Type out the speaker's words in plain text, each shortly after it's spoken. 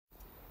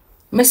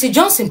Mercy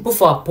Johnson put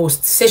for her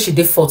post, say she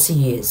did 40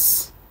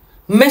 years.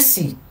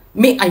 Mercy,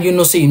 me and you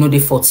know, say you know the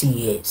 40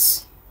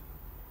 years.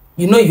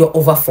 You know you're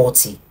over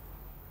 40.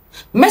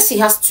 Mercy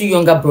has two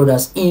younger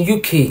brothers in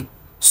UK,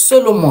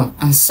 Solomon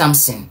and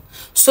Samson.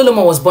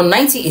 Solomon was born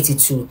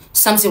 1982,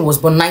 Samson was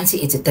born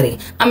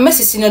 1983. And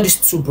Mercy senior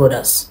these two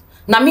brothers.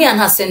 Now me and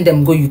her send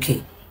them go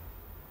UK.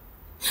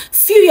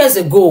 Few years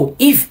ago,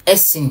 Eve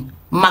Essing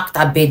marked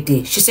her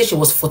birthday. She said she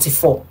was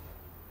 44.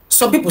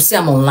 Some people say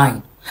I'm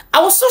online.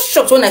 I was so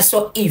shocked when I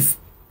saw Eve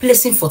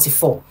placing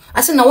 44.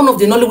 I said, now one of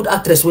the Nollywood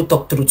actresses will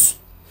talk truth.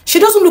 She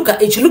doesn't look her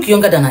age, she look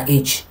younger than her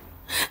age.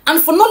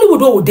 And for Nollywood,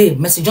 what would they?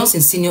 Mercy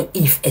Johnson senior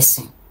Eve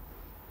Essing.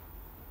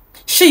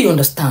 She, you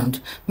understand?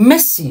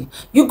 Mercy,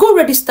 you go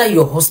register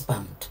your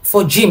husband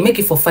for gym, make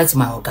it for fight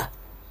my oga.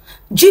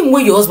 Gym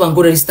where your husband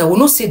go register, will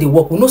not see the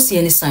work, will not see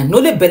any sign. No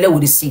le belle will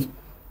they see.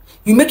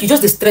 You make you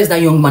just stress that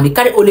young man. He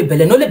carry ole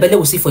belle, no le belle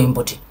will see for him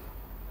body.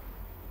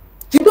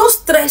 You don't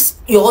stress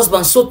your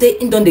husband so they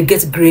don't they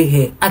get gray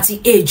hair. At the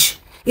age,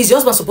 is your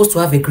husband supposed to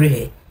have a gray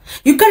hair?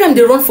 You carry him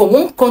they run from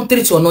one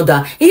country to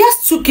another. He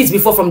has 2 kids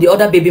before from the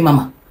other baby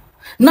mama.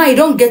 Now you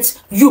don't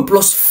get you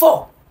plus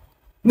 4.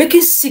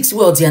 Making 6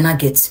 well Diana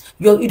gets.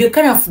 You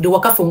carry the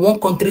worker from one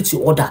country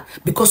to other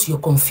because you're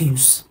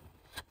confused.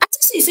 I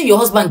think you say your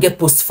husband get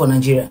post for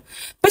Nigeria.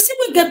 Person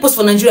will get post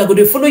for Nigeria, go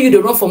they follow you, they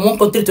run from one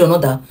country to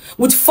another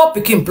with 4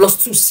 picking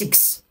plus 2,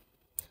 6.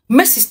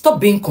 Mercy, stop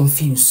being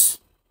confused.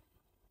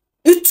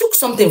 You took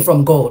something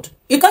from God.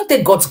 You can't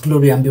take God's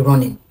glory and be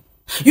running.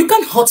 You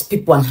can't hurt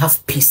people and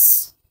have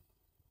peace.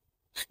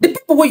 The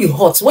people where you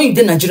hurt, when you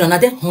did Nigeria, now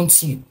they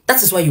haunt you.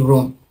 That is why you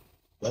run.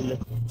 I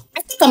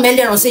think I'm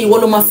earlier on saying you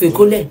want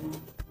to make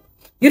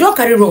you don't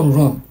carry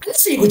run. I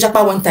say you go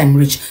japa one time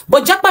rich.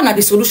 But japa not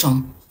the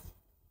solution.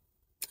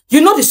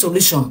 You know the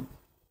solution.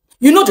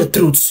 You know the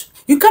truth.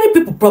 You carry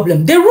people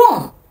problem. They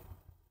run.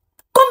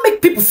 Come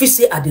make people feel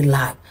say they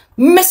lie.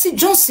 Mercy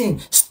Johnson,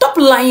 stop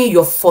lying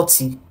you're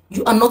 40.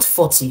 You are not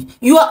 40.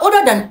 You are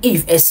older than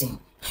Eve Essing.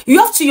 You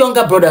have 2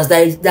 younger brothers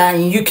that are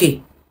in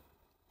UK.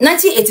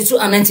 1982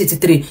 and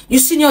 1983. You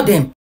senior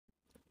them.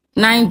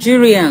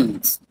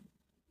 Nigerians.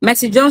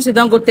 Mercy Johnson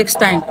don't go take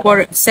time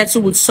for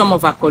settle with some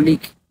of her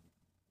colleagues.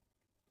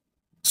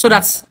 So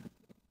that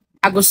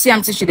I go see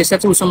until she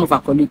settle with some of her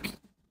colleagues.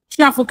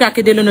 She and Fuka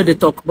KlLL know they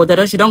talk,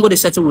 but she don't go to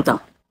settle with her.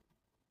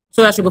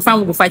 So that she go find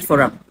we go fight for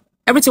her.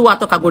 Everything what I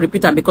talk, I go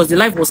repeat her because the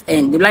life was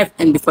end. The life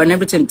end before and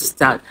everything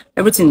start.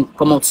 Everything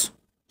come out.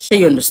 She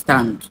you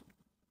understand.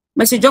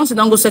 Mercy Johnson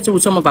don't go settle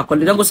with some of her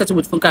colleagues. Don't go settle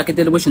with Fuka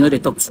KlLL where she know they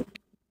talk to.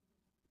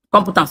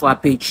 Come put her for her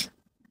page.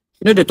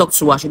 You know they talk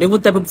to her. She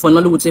even tell people for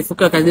Nollywood say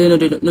Fuka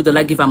KlLL know they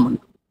like give her money.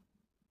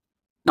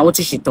 Now what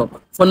is she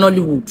talk? For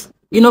Nollywood.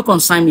 You know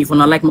consign me for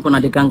not like me gonna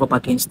they gang up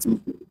against me.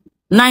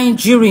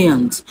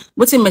 Nigerians.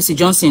 What's Mercy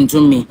Johnson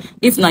do me?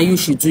 If now you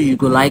should do, you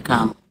go like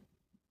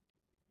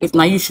If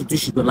now you should do,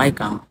 she go like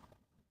On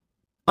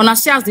a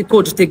see as the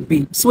code take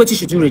be. See what you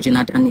should do,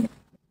 Regina Daniel.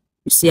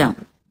 You see her.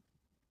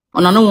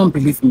 On no one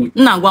believe me.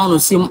 Now go on to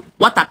see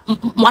what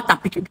I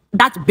pick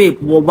that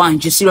babe will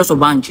wanji, serious or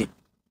wanji.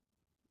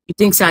 You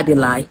think say they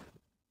lie?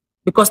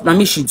 Because na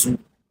me she do.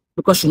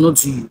 Because she not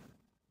do you.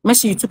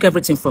 Mercy, you took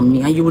everything from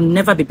me and you will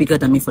never be bigger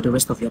than me for the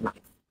rest of your life.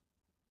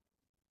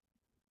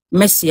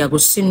 Mercy, I go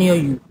senior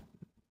you.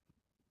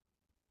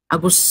 I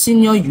go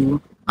senior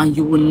you and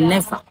you will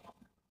never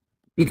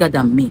be bigger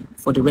than me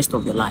for the rest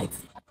of your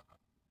life.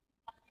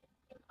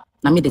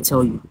 Now me they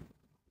tell you.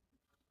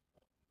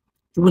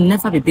 You will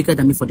never be bigger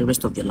than me for the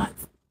rest of your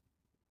life.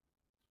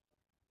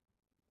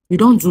 You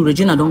don't do,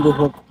 Regina don't go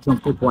hug John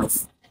Pope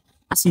wife.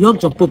 As you hug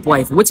John Pope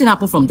wife, what's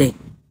happen from there?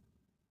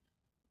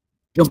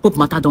 John Pope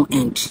matter don't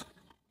end.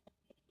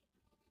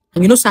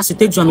 And you know, as you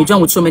take John, you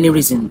join with so many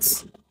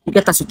reasons. You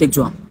get as you take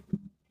John.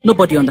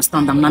 Nobody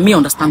understand them. Now me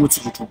understand what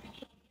you do.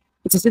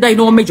 It is either you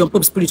don't want to make John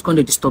Pope spirit come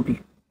to disturb you.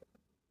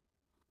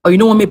 Or you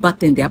don't want to make bad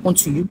thing they happen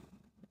to you.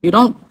 You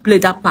don't play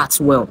that part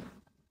well.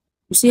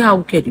 You see how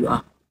wicked you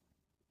are.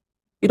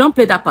 You don't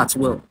play that part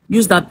well.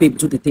 Use that babe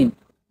to do the thing.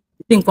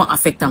 The thing can't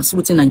affect them. See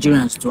what the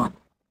Nigerians do.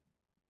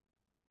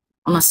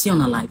 And I see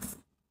on her life.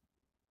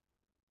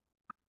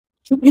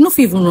 You know if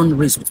you even run the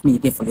race with me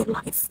again for your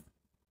life.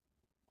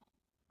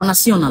 And I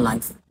see on her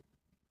life.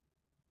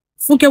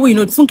 Funke where you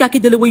know, Funke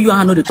KlLL where you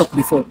and know they talk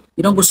before.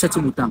 You don't go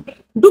settle with them.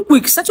 Do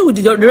quick, settle with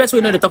the rest where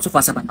you know they talk to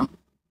Fasaba now.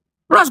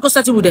 Rush, go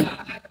settle with them.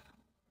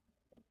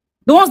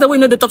 The ones that we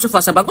know they talk to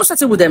Fasaba, go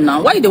settle with them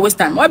now. Why they waste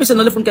time? Why be saying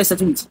another Funke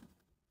settle with?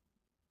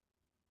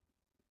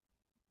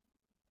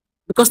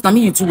 Because now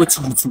me you do what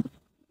you do.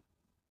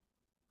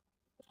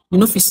 You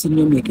know if you see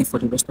me again for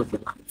the rest of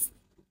your life.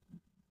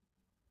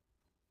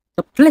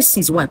 The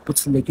places where I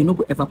put leg, you know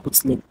go ever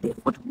put leg there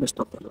for the rest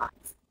of your life.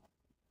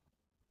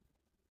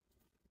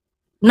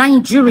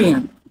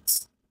 Nigerians.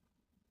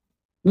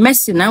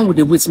 Mercy now with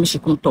the words me she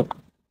can't talk.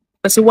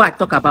 But see what I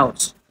talk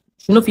about.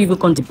 She know if you even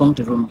can't debunk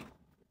the rumor.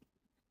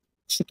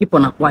 She keep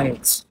on her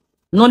quiet.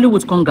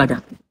 Nollywood can't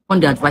gather. On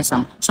the advice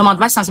them. Some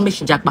advisors make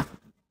she jackpot.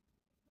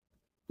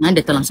 And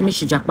they tell them, make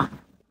she jackpot.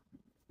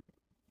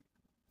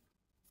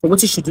 For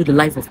what you should do the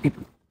life of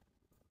people.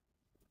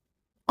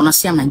 Una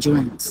see I'm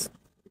Nigerians.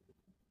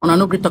 Una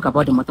no great talk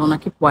about them, but una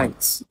keep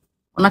quiet.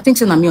 Una think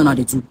say na me una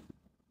they do.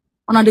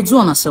 Una they do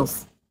on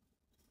herself.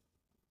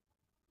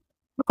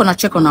 Look on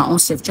check on our own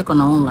self, check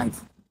on our own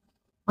life.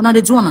 Una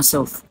they do on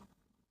herself.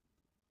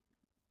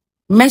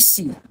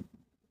 Mercy.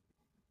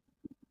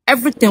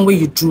 Everything where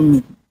you do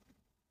me,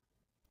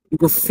 you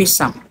go face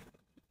them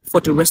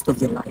for the rest of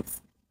your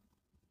life.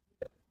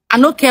 I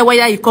don't care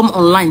whether you come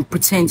online,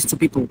 pretend to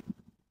people.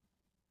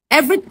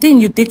 Everything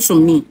you did to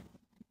me,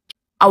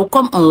 I will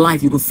come on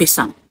live, you go face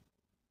them.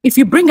 If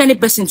you bring any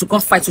person to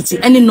come fight with you,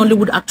 any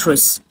Nollywood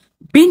actress,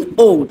 being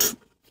old,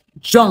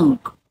 young,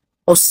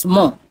 or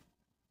small,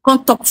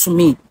 come talk to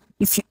me.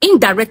 If you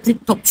indirectly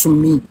talk to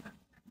me,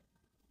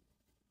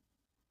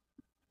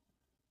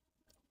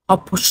 I'll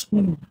push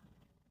you.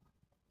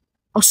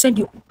 I'll send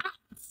you out.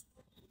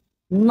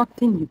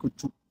 Nothing you could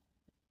do.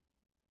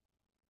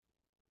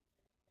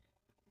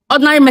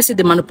 Ordinary message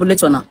they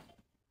manipulate on her.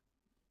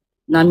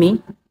 Now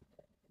me,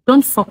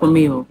 don't fuck with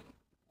me, oh.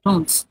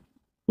 Don't.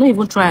 Don't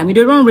even try. I mean,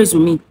 they run race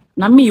with me.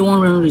 Now me, you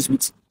won't run race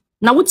with.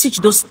 Now we teach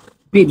those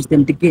babes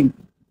them the game.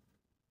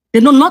 They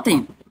know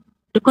nothing.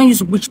 They can't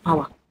use witch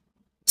power.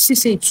 See,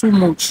 say it too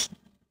much.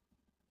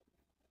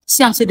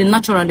 See, and say the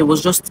natural, it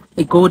was just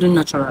a golden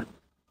natural.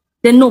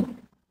 They know.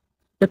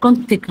 They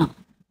can't take her.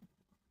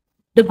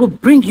 They go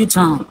bring you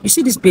down. You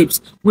see these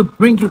babes will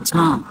bring you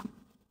down.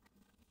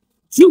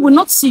 You will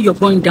not see you're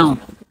going down.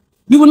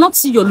 You will not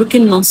see you're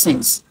looking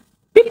nonsense.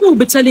 People will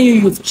be telling you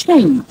you've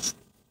changed.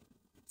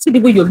 See the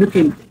way you're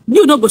looking.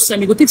 You don't go say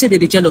me. Go think say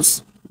they're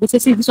jealous. They say,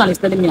 see, this one is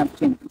telling me I've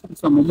changed.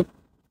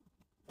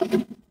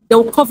 They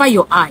will cover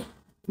your eye,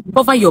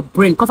 cover your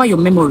brain, cover your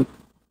memory.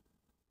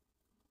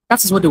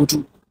 That is what they will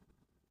do.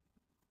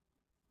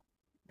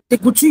 They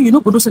go to you, you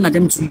know, go do send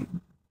them to you.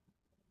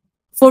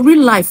 For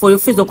real life, for your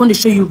face, they're going to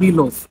show you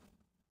real love.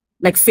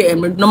 Like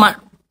normal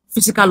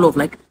physical love.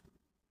 Like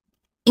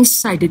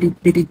inside,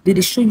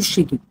 they show you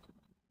shaking.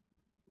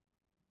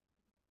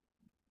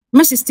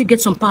 Mercy still get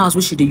some powers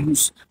which they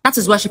use. That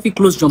is why she feel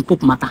close John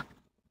Pope matter.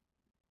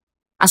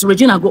 As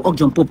Regina go up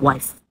John Pope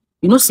wife.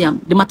 You know, see,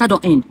 the matter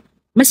don't end.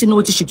 Mercy know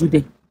what she do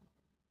there.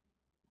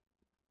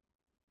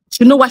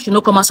 She know why she no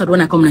come outside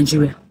when I come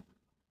Nigeria.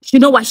 She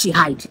know why she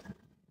hide.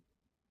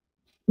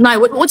 Now,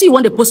 what do you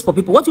want to post for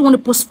people? What do you want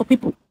to post for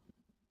people?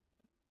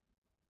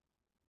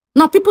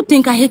 Now, people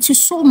think I hate you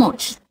so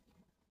much.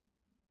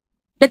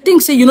 They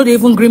think, say, you know, they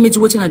even agree me to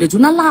what they do.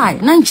 Not lie.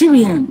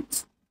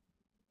 Nigerians.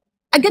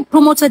 I get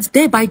promoted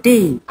day by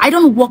day. I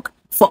don't work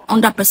for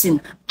another person.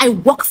 I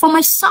work for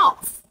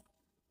myself.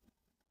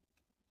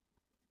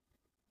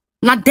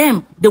 Not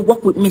them. They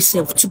work with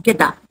myself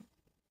together.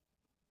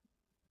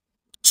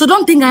 So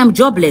don't think I am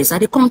jobless. I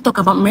dey come talk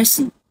about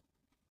mercy.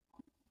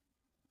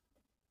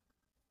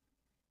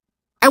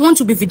 I want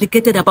to be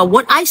vindicated about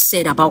what I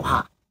said about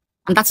her.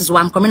 And that is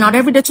why I'm coming out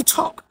every day to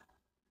talk.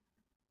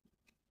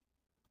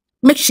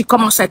 Make she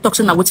come outside talk,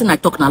 saying that what I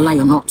talk na lie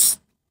or not.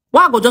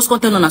 Why I go just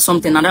content on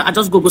something and I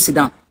just go sit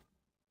down.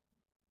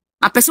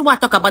 A person what I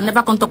talk about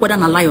never can talk whether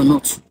na lie or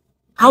not.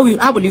 How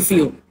will you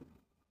feel?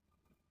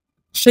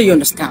 Sure you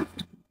understand.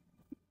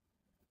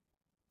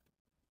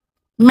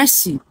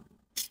 Mercy,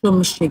 show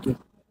me shaggy.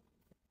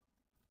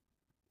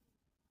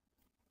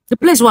 The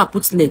place where I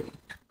put leg,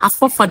 our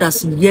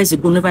forefathers years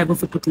ago never even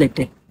put leg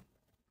there.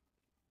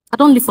 I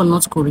don't live for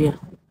North Korea.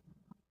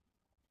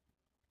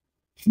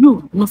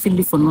 You no feel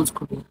live for North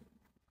Korea.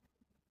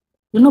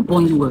 You're not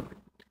born you well.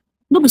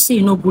 Nobody say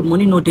you know good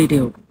money, no day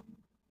there.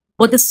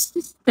 But the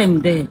system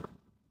there,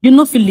 you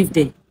no feel live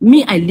there.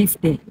 Me, I live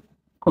there.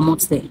 Come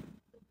out there.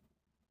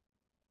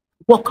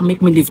 Work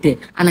make me live there.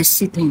 And I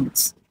see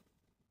things.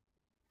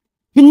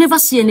 You never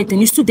see anything.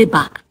 You still day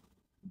back.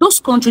 Those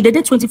countries, they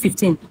did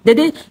 2015. They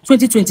did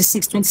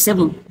 2026,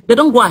 27. They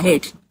don't go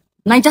ahead.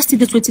 Nigeria still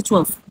did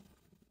 2012.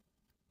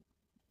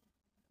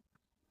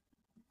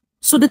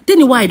 So the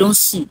thing why I don't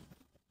see,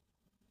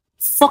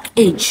 fuck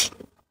age.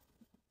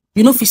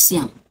 You know, if you see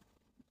them.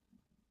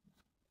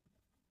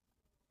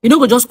 You don't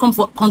go just come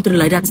for a country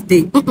like that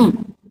today.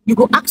 You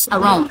go ask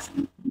around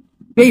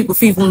where you go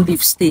feel even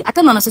live, stay. I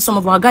tell you, I say some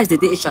of our guys, they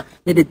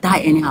die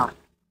anyhow.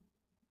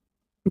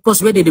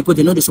 Because where they go,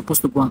 they know they're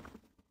supposed to go on.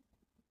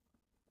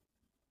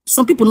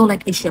 Some people don't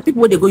like Asia.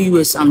 People where they go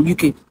US and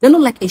UK, they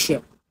don't like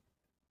Asia.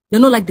 They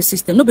don't like the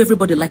system. Not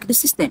everybody like the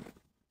system.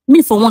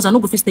 Me, for once, I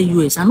don't go stay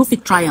US. I don't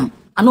fit try them.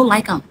 I don't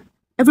like them.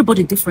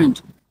 Everybody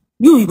different.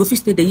 You go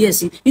stay there.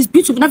 Yes, it's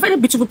beautiful. Not very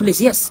beautiful place.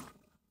 Yes,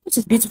 it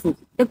is beautiful.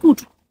 They're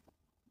good.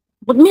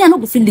 But me, I don't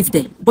go feel live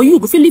there. But you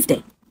go feel live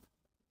there.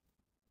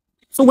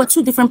 So we're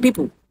two different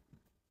people.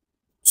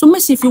 So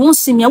Mercy, if you won't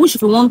see me, I wish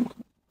if you want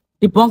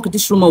debunk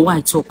this rumor why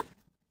I talk,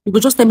 you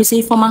could just tell me,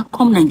 say, Former,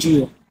 come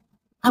Nigeria.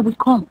 I will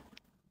come.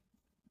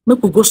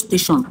 Make we go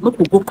station. Make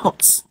we go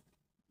courts.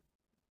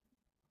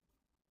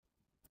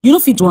 You know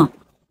if you do one.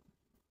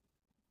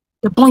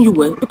 They burn you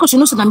well because you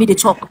know so that me they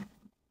talk.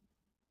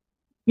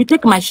 You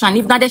take my shine.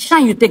 If that the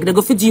shine you take, they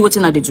go feed you what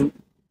they do.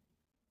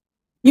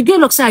 You get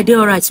luck say I did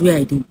alright where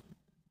I did.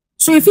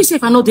 So if you say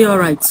if I know they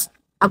alright,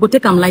 I go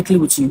take them lightly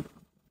with you.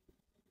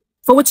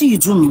 For what you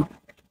do me.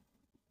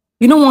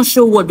 You don't want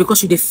show word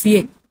because you dey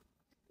fear.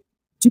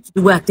 Due to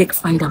the way I take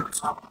find out.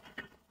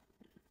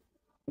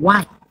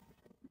 Why?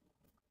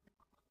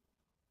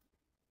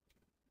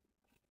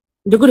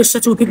 They go to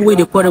settle with people where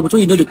they quarrel with, who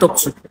you know they talk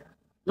to.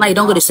 Now you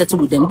don't go to settle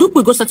with them. Do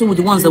we go settle with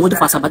the ones that wait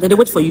for Sabbath? They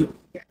wait for you.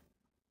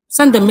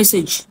 Send them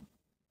message.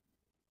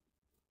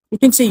 You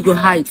think say you go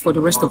hide for the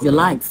rest of your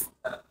life.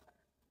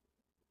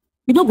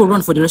 You don't go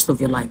run for the rest of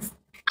your life.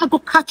 I go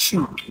catch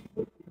you.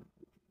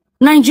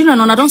 Nigerian,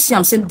 and I don't see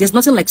I'm saying there's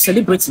nothing like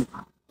celebrity.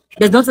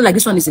 There's nothing like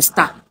this one is a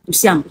star. You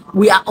see,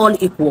 we are all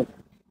equal.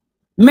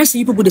 Messy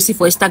you people they see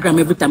for Instagram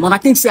every time. When I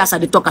think say as I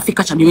they talk, I feel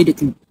catch them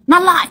immediately.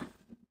 Not lie.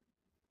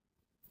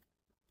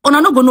 On I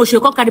no go no, she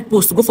come carry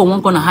post, go for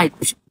one corner hide.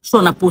 Show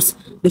on a post.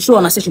 The show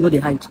on a say she know they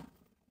hide.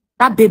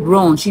 That babe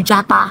run, she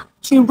japa,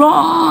 she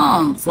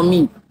run for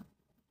me.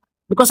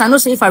 Because I know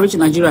say if I reach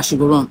Nigeria, she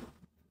go run.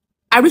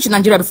 I reached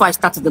Nigeria before I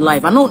started the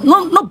live. I know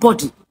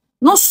nobody,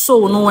 no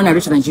soul, no when I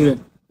reached Nigeria.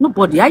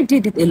 Nobody. I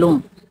did it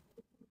alone.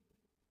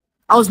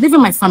 I was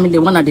leaving my family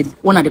when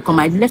I come.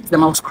 I left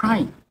them. I was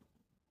crying.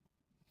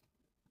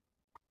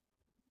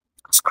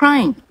 I was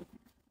crying.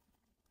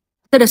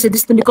 Then I said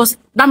this thing because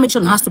that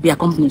mission has to be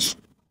accomplished.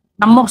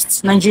 I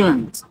must,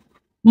 Nigerians.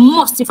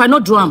 Must. If I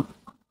not do them,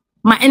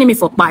 my enemy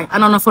for buy.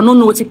 And I for no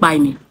know what to buy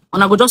me.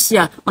 And I go just see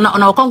her. And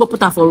I can't go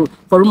put her for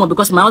rumor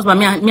because my husband,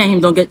 me and him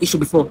don't get issue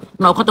before.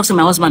 Now I can't talk to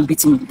my husband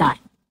beating me, die.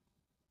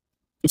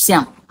 You see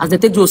him? As they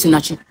take those in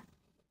that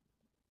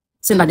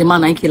saying that the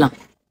man I kill him.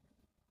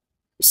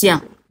 You see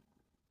him?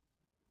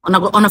 And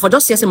I for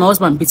just say my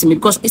husband beating me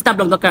because Easter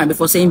block don't carry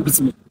before saying beat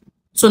me.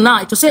 So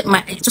now to say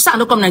I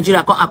don't come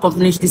Nigeria, I can't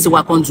accomplish this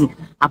what I can't do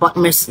about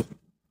mercy.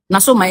 Now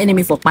so my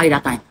enemy for buy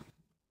that time.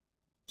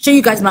 Sure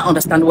you guys not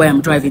understand where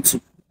I'm driving to.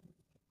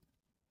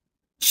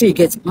 Sure you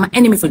get my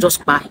enemy for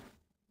just buy.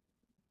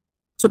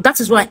 So that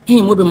is why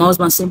him will be my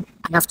husband saying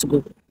I have to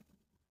go.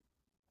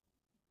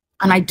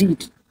 And I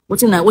did. What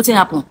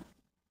happened?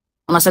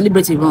 And I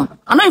celebrated run.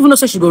 I don't even know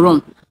say she go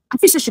run. I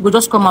feel say she go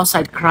just come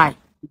outside cry,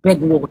 beg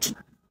word.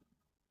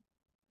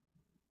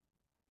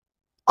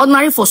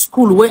 Ordinary for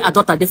school where a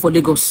daughter did for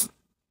Lagos,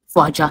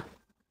 for Aja.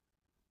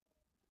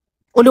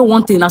 Only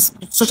one thing as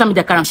social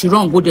media carry, she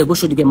run go there, go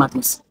show the game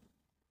madness.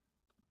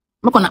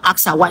 I'm not gonna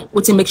ask her why.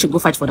 What thing make she go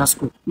fight for that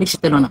school? Make she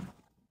tell on her.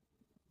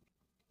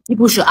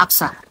 People should ask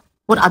her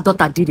what her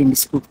daughter did in the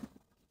school.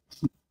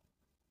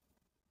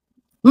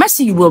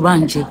 Mercy you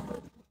Banje.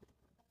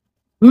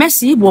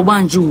 Mercy you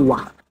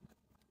Banje.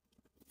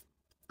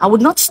 I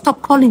would not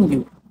stop calling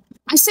you.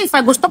 I say if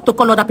I go stop to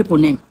call other people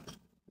name.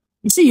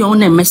 You see your own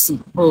name, Mercy.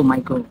 Oh my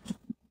God.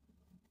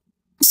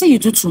 I say you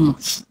do too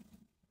much.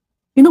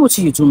 You know what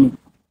you do me?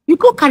 You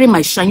go carry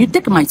my shine, you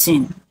take my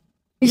thing.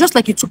 It's just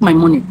like you took my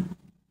money.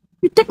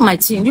 You take my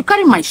thing, you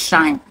carry my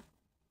shine.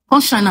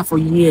 Can't shine her for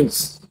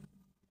years.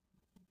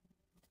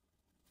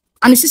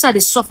 And since I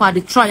suffer, I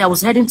try, I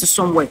was heading to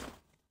somewhere.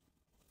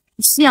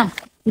 You see,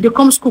 you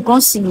come school,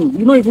 can't see me.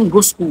 You don't even go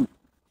school.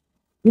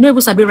 You don't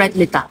even sabi write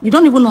letter. You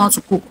don't even know how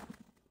to cook.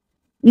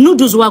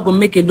 Noodles who are going to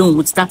make alone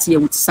with that here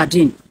with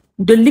sardine.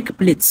 The lick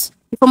plates.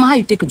 If I'm how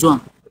you take a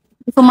drum.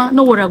 If I'm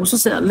no worry, I will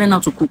just learn how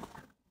to cook.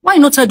 Why you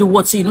not tell the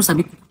word? So you know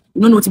sabi,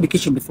 you don't know what to be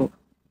kitchen before.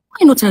 Why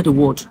you not tell the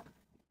word?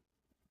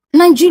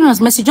 Nigerians,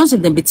 Mercy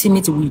Johnson, them be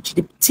timid witch.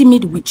 The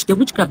timid witch. The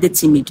witchcraft, they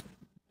timid.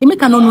 They make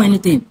her not know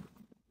anything.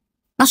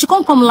 Now she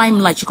can't come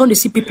limelight. She can't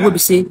see people who be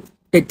say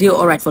that they're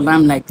all right for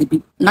limelight. They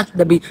be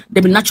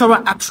natural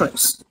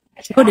actress.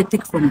 She can't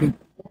take from them.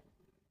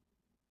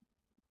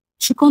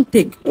 She can't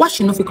take. Why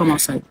she not fit come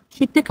outside?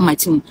 She take my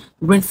thing,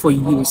 rent for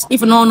years.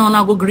 If no,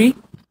 I go agree.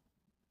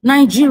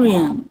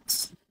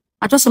 Nigerians,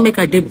 I just make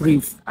a day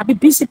brief. I be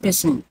busy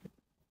person.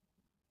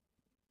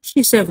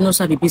 She said, no,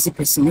 sir, be busy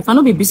person. If I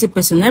not be busy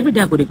person, every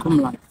day I go to come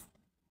live.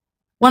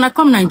 When I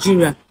come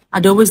Nigeria, I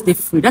always stay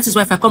free. That is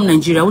why if I come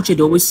Nigeria, which they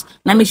always,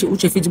 now make sure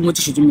which feed what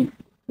she do me.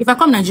 If I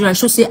come Nigeria, I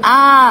should say,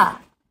 I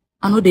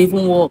know they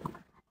even work.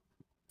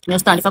 You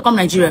understand? If I come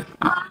Nigeria,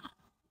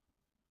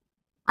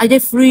 I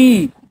get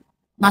free.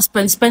 Now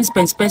spend, I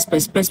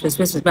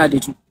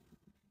do.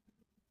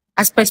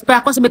 I spend, I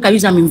can't make I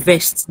use them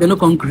invest. They no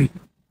can agree.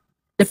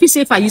 The fee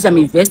say if I use them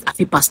invest, I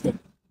feel pass them.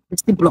 They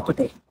still block it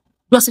there.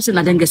 Just say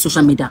I then get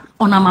social media.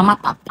 On a mama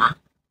papa.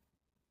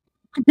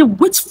 They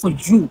wait for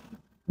you.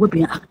 Will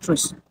be an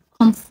actress.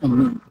 Come for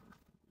me.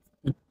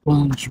 They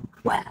born you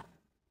well.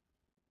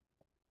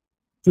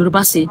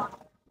 Yoruba say,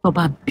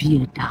 Baba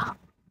beard down.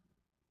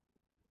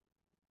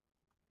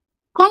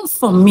 Come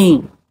for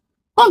me.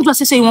 Come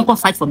just say you won't come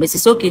fight for Mercy.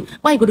 Say, okay,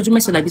 why you go to do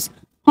Mercy like this?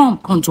 Come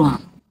to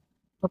him.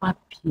 Baba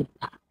beard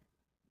down.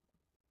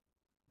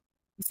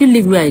 If you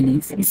live where I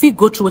live, if you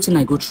go through what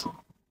I go through,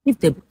 if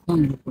they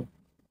born you well.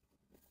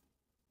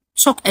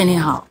 Talk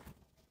anyhow.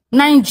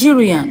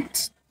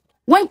 Nigerians,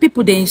 when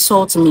people they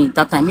insult me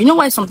that time, you know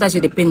why sometimes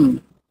they pain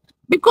me?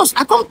 Because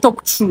I can't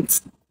talk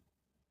truth.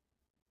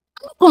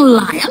 I'm not gonna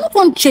lie. I'm not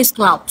gonna chase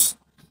clouds.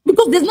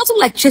 Because there's nothing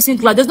like chasing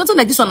clouds. There's nothing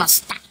like this on a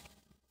star.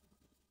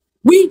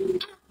 We are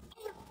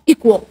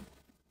equal.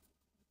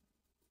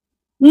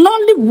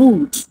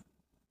 Nollywood.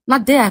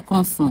 Not there I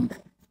come from.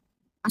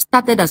 I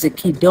started as a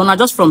kid. They are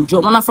just from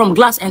job. Una from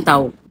glass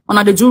enter.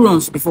 Una they do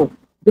runs before.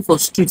 They for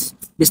streets.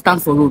 They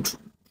stand for road.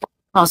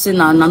 I'll say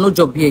na no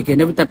job here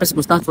again. Every time person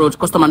go stand for road,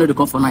 customer know they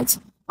come for night.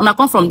 When I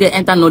come from there,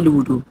 enter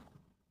Nollywood.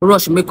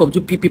 Rush makeup,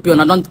 do PPP,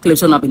 and I don't claim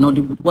so I be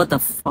Nollywood. What the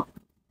fuck?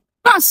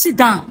 Go and sit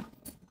down.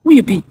 Who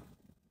you be?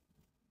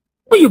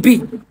 Who you be?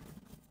 Go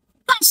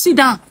and sit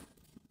down.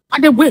 I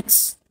dey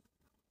wait.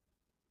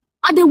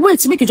 I dey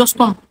wait. Make you just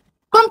come.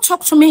 Come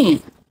talk to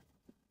me.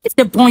 If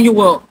they burn you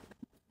well,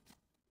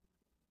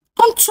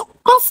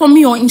 come for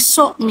me or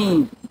insult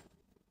me.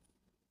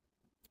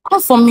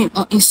 Come for me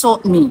or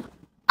insult me.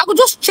 I go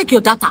just check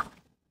your data.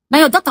 Now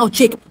your data will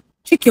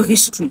check your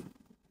history.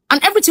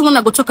 And everything when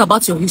I go talk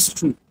about your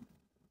history,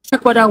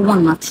 check whether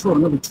one not true or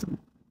not be true.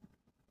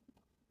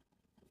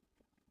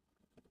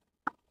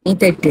 Ain't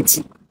that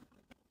dirty?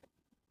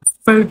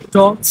 Very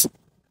dirty.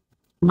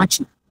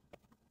 Matching.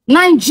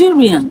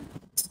 Nigerian.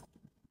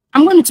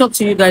 I'm going to talk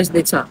to you guys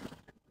later.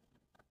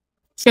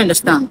 You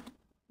understand?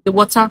 The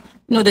water,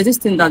 you know, there's this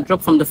thing that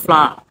dropped from the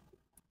flower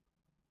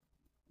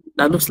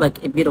that looks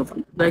like a bit of,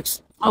 like,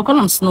 I'll call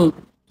them snow.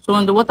 So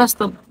when the water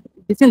stops,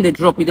 the thing they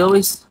drop, it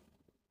always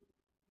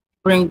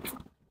bring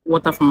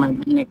water from my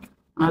neck.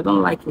 And I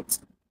don't like it.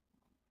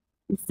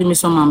 It's me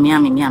some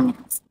Miami.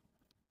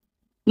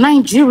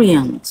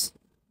 Nigerians,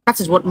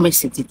 that is what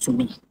Messi did to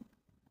me.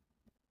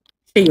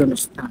 Sure you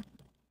understand?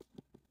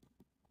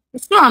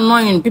 It's so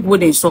annoying. People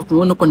when they insult me,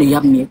 we're not going to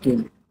yab me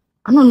again.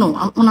 I don't know.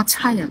 I'm not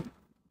tired.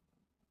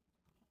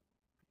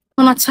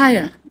 I'm not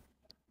tired.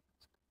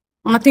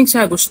 And I think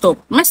so I go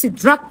stop. Messi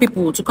drag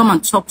people to come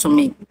and talk to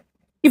me.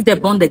 If they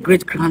born their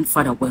great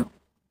grandfather well.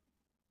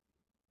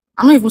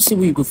 I don't even see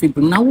where you go feel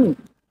now.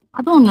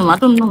 I don't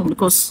know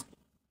because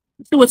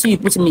see what you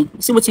put in me.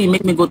 See what you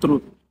make me go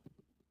through.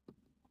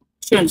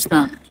 You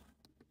understand?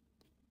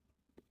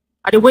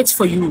 I wait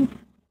for you.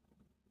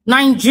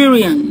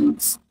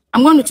 Nigerians.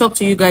 I'm going to talk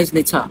to you guys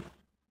later.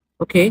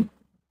 Okay?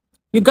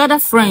 You gather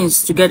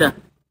friends together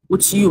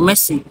with you,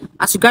 Messi.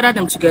 As you gather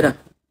them together,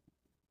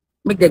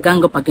 make them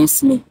gang up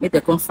against me. Make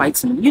them come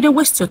fight me. You don't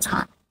waste your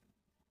time.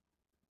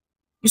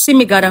 You see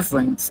me gather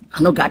friends.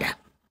 I don't gather.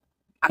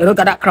 I don't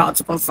gather crowd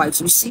to come fight.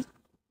 You see?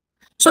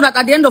 So that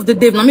at the end of the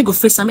day, when I go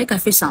face them, make I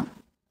face them.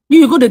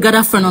 You go to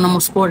gather friend and I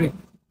must quarrel.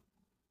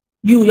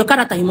 Your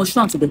character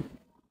emotional today.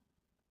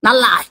 Not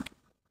lie.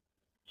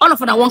 All of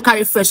them won't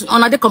carry fresh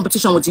on the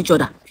competition with each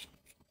other.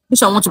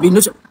 This I want to be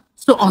neutral.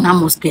 So on I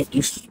must get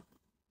used.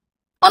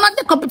 On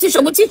the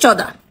competition with each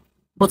other.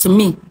 But to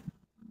me,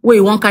 where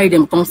you won't carry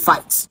them come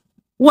fight.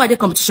 Who are they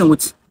competition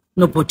with?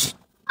 Nobody.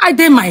 I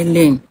did my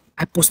lane.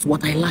 I post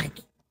what I like.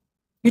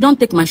 You don't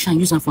take my shine,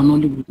 use them for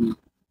Nollywood now.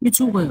 You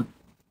too well.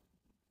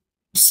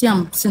 You see,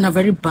 I'm saying a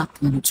very bad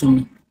thing to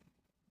me.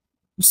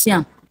 You see,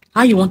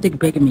 how you want to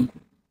beg me?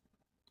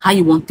 How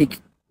you want to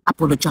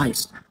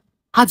apologize?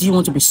 How do you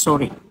want to be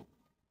sorry?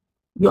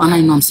 You and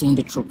I know I'm saying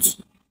the truth.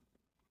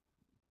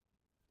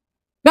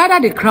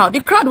 Gather the crowd.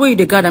 The crowd where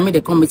they gather me,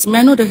 they come with me.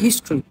 I know the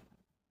history.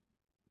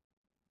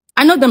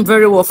 I know them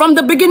very well. From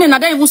the beginning, I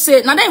don't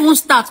even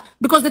start.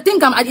 Because they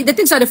think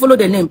they follow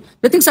the name.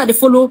 They think they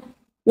follow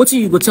what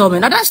you go tell me.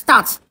 Now don't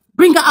start.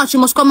 Bring her out, she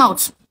must come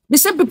out. The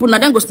same people now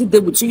then go still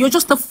there with you. You're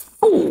just a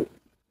fool.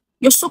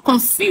 You're so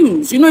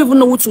confused. You don't even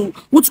know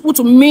who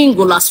to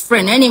mingle as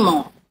friend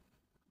anymore.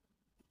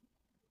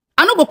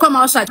 I no go come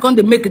outside, can't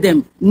they make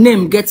them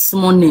name get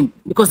small name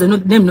because they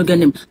name no get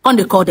name. Can't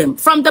they call them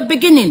from the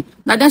beginning?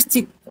 Now then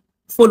still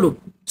follow.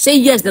 Say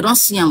yes, they don't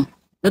see them.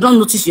 They don't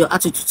notice your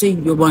attitude. Say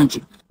you're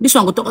wanting. This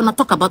one go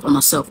talk about on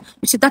herself.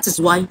 You see, that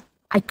is why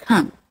I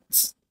can't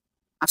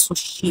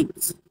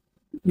associate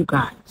you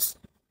guys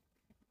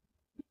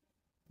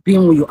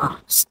being who you are.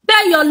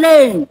 Stay your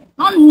lane.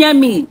 Don't near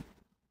me.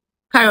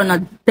 Carry on a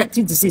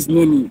dirty disease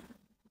near me.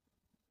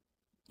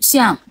 See,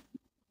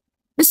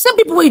 the same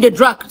people where they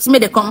drag, see me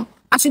they come.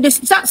 Actually,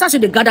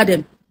 they gather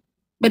them.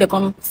 May they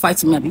come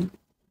fight me, abi.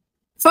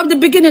 From the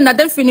beginning, I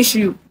don't finish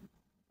you.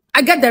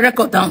 I get the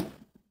record down.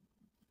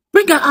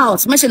 Bring her out.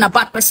 Messi a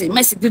bad person.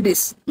 Messi do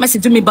this.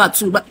 Messi do me bad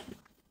too. But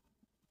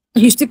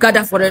you still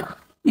gather for it.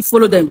 You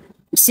follow them.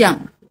 You see,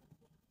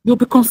 you'll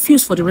be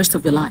confused for the rest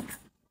of your life.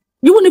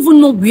 You won't even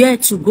know where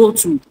to go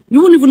to.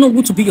 You won't even know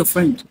who to be your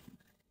friend.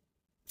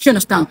 You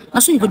understand?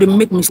 That's why you go to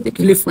make mistake.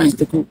 You leave friends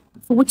to go.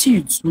 For what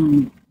you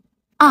do?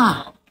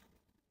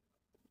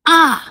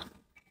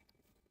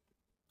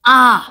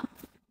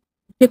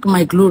 Take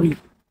my glory.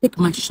 Take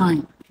my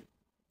shine.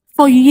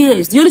 For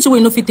years, the only way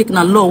you know if you take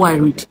my law, why I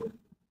read.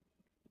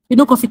 You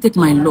don't if you take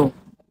my law.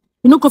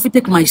 You don't if you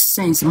take my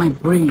sense, my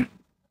brain.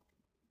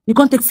 You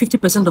can't take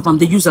 50% of them,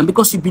 they use them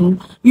because you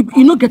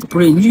don't get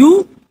brain.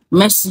 You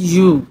mess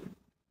you.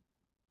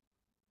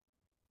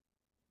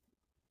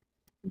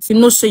 If you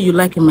know say you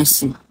like a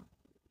Messi,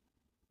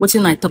 what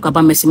thing I talk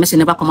about Messi, Messi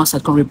never come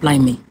outside, come reply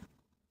me.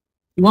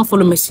 You want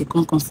follow Messi,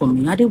 come for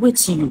me. I dey wait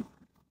to you.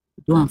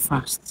 Do them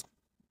fast.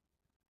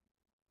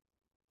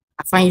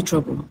 I find you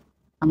trouble.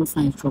 I don't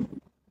find you trouble.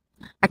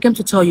 I came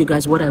to tell you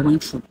guys what I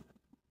went through.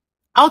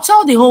 I'll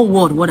tell the whole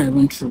world what I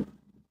went through.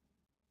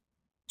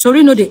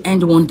 Sorry, no, they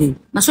end one day.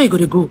 That's why you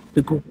gotta go.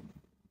 They go.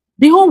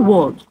 The whole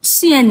world,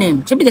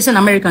 CNN, maybe they say in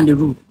American they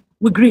rule.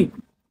 We agree.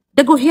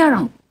 They go hear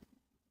them.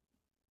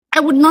 I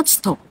would not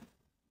stop.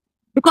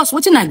 Because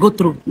what thing I go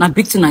through, not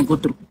big thing I go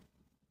through.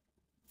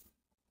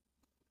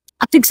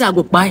 I think I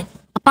go by.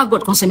 Papa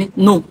God can say me,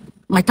 no,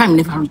 my time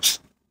never reach.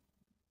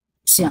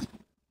 See?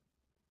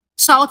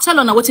 So I'll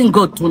tell you what thing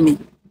God told me.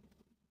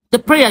 The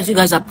prayers you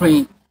guys are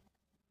praying,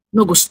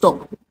 no go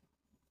stop.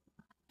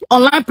 The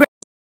online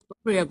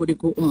prayer go they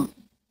go on.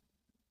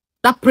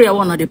 That prayer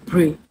one they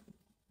pray.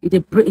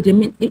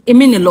 It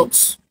mean a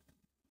lot.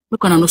 We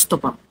can no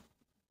stop up.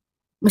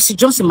 Mr.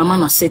 Johnson, my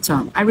mama said to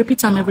him, I repeat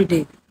them every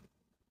day.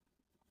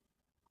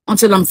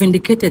 Until I'm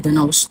vindicated, then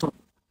I will stop.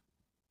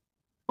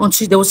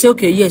 Until they will say,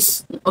 okay,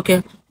 yes,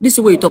 okay, this is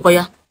where you talk,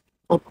 yeah,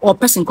 or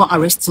person can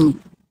arrest me.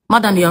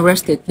 Madam, you're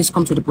arrested, please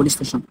come to the police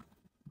station.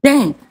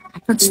 Then I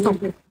can't stop.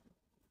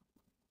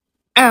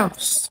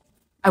 Else,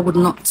 I would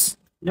not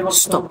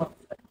stop.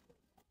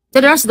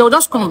 The rest, they'll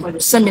just come,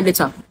 send me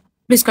later.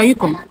 Please, can you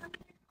come?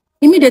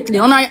 Immediately,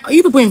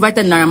 you people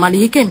invited Naira Marley,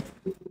 he came.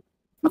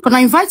 Look, and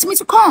I invite me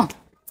to come.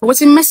 For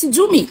what's in Mercy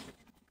do me.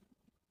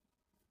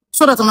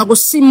 So that I'm going to go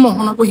see more, I'm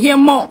going to go hear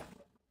more.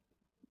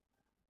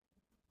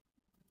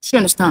 You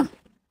understand?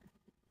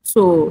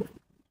 So,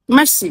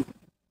 Mercy,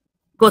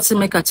 God to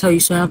make her tell you,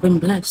 so I have been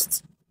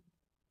blessed.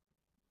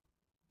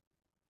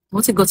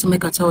 What's it God to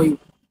make her tell you?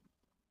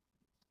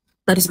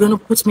 That is going to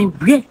put me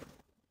where?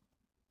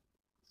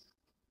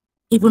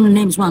 Even the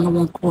names one, no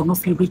one call, no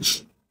feel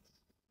rich.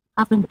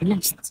 I've been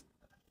blessed.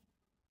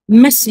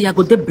 Mercy, I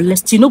go they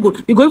blessed. You know,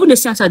 you go even the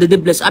sense they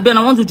blessed. I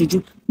want to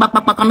do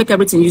back, make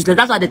everything useless.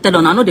 That's why they tell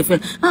on. I know they feel,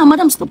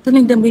 madam, stop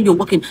telling them when you're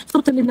working.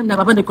 Stop telling them that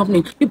about the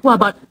company. People are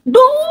about,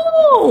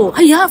 no,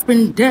 I have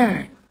been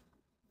there.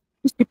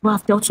 These people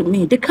have dealt with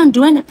me. They can't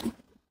do anything.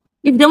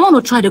 If they want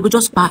to try, they go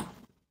just buy.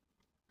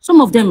 Some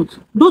of them,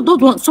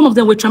 some of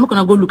them will try, I'm not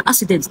gonna go look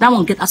accidents. That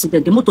one get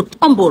accident. They want to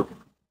tumble.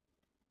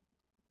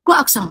 Go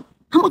ask them,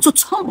 how much to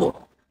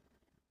tumble?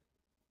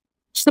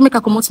 She said, make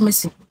her come out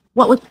Mercy.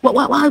 Why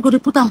I go to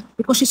put them?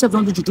 Because she said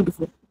don't do juju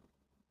before.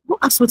 Go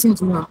ask what thing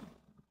to her.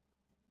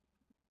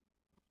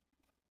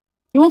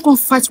 You won't come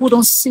fight who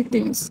don't see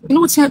things. You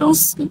know what I don't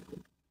see?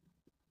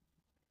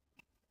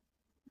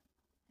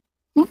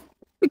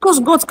 Because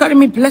God carry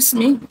me, bless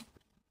me.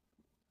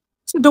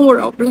 So don't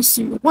worry, I'll bless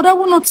you. But I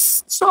will not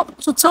stop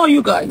to tell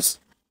you guys.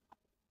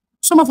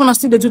 Some of them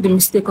still they do the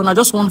mistake and I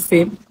just want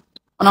fame.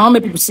 And I want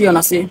make people see and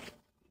I say,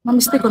 my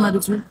mistake on I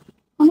do.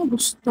 I'm not going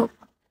to stop.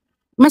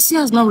 Mercy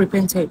has not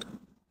repented.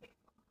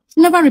 She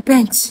never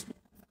repents.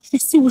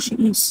 She's still who she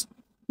is.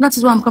 That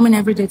is why I'm coming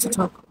every day to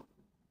talk.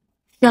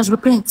 She has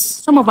repented.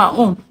 Some of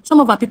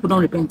our people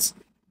don't repent.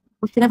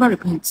 But she never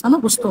repents. I'm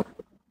not going to stop.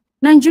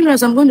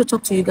 Nigerians, I'm going to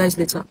talk to you guys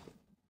later.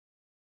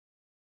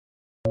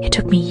 It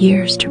took me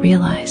years to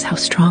realize how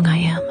strong I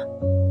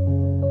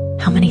am.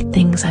 How many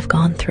things I've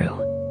gone through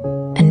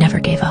and never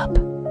gave up.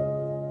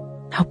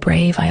 How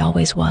brave I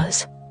always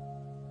was.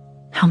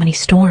 How many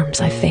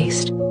storms I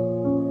faced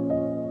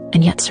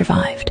and yet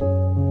survived.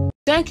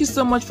 Thank you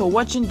so much for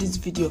watching this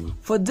video.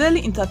 For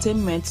daily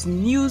entertainment,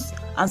 news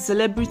and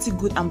celebrity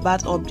good and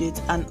bad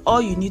updates and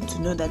all you need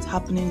to know that's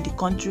happening in the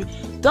country,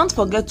 don't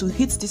forget to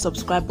hit the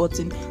subscribe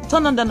button,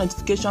 turn on the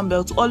notification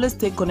bell to always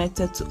stay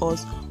connected to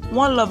us.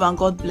 One love and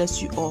God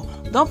bless you all.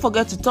 Don't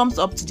forget to thumbs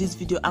up to this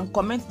video and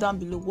comment down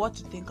below what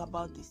you think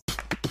about this.